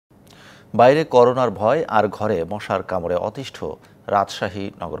বাইরে করোনার ভয় আর ঘরে মশার কামড়ে অতিষ্ঠ রাজশাহী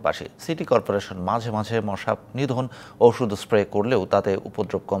নগরবাসী। সিটি কর্পোরেশন মাঝে মাঝে মশা নিধন ওষুধ স্প্রে করলেও তাতে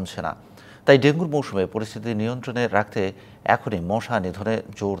উপদ্রব কমছে না। তাই ডেঙ্গুর মৌসুমে পরিস্থিতি নিয়ন্ত্রণে রাখতে এখনই মশা নিধনে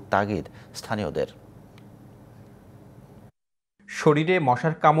জোর তাগিদ স্থানীয়দের। শরীরে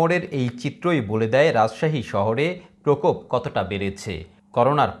মশার কামড়ের এই চিত্রই বলে দেয় রাজশাহী শহরে প্রকোপ কতটা বেড়েছে।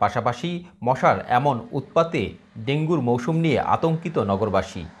 করোনার পাশাপাশি মশার এমন উৎপাতে ডেঙ্গুর মৌসুম নিয়ে আতঙ্কিত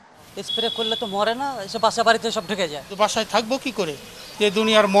নগরবাসী। স্প্রে করলে তো মরে না, এসে বাসা বাড়িতে সব ঢুকে যায়। তো বাসায় থাকবো কি করে, যে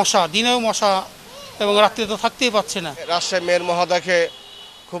দুনিয়ার মশা, দিনেও মশা এবং রাত্রে তো থাকতেই পারছে না। রাজশাহী মেয়র মহোদয়কে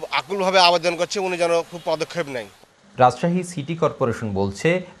খুব আকুলভাবে আবেদন করছে, উনি যেন খুব পদক্ষেপ নেয়। রাজশাহী সিটি কর্পোরেশন বলছে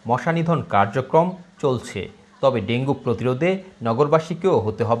মশা নিধন কার্যক্রম চলছে, তবে ডেঙ্গু প্রতিরোধে নগরবাসীকেও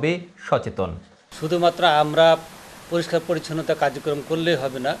হতে হবে সচেতন। শুধুমাত্র আমরা পরিষ্কার পরিচ্ছন্নতা কার্যক্রম করলেই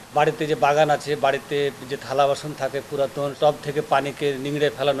হবে না, বাড়িতে যে বাগান আছে, বাড়িতে যে থালা বাসন থাকে পুরাতন, টব থেকে পানিকে নিংড়ে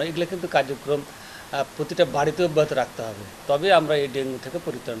ফেলানো, এগুলো কিন্তু কার্যক্রম প্রতিটা বাড়িতে অব্যাহত রাখতে হবে, তবে আমরা এই ডেঙ্গু থেকে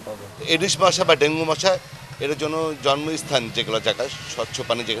পরিত্রাণ পাবো। এডিস মশা বা ডেঙ্গু মশা এর জন্য জন্মস্থান যেগুলো জায়গায় স্বচ্ছ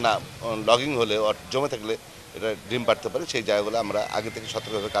পানি, যেখানে লগিং হলে জমে থাকলে এটা ডিম পাড়তে পারে, সেই জায়গাগুলো আমরা আগে থেকে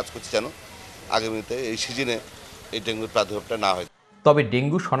সতর্কভাবে কাজ করছি যেন আগামীতে এই সিজনে এই ডেঙ্গুর প্রাদুর্ভাবটা না হয়। তবে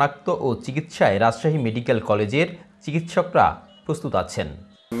ডেঙ্গু শনাক্ত ও চিকিৎসায় রাজশাহী মেডিকেল কলেজের চিকিৎসকরা প্রস্তুত আছেন।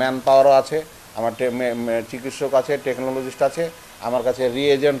 ম্যান পাওয়ারও আছে, আমার চিকিৎসক আছে, টেকনোলজিস্ট আছে, আমার কাছে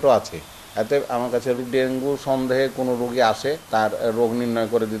রিএজেন্টও আছে। এতে আমার কাছে ডেঙ্গু সন্দেহে কোনো রোগী আসে তার রোগ নির্ণয়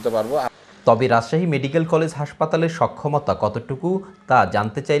করে দিতে পারবো। তবে রাজশাহী মেডিকেল কলেজ হাসপাতালের সক্ষমতা কতটুকু তা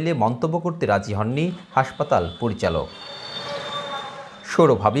জানতে চাইলে মন্তব্য করতে রাজি হননি হাসপাতাল পরিচালক।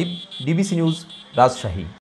 Sourav Habib, DBC news, Rajshahi.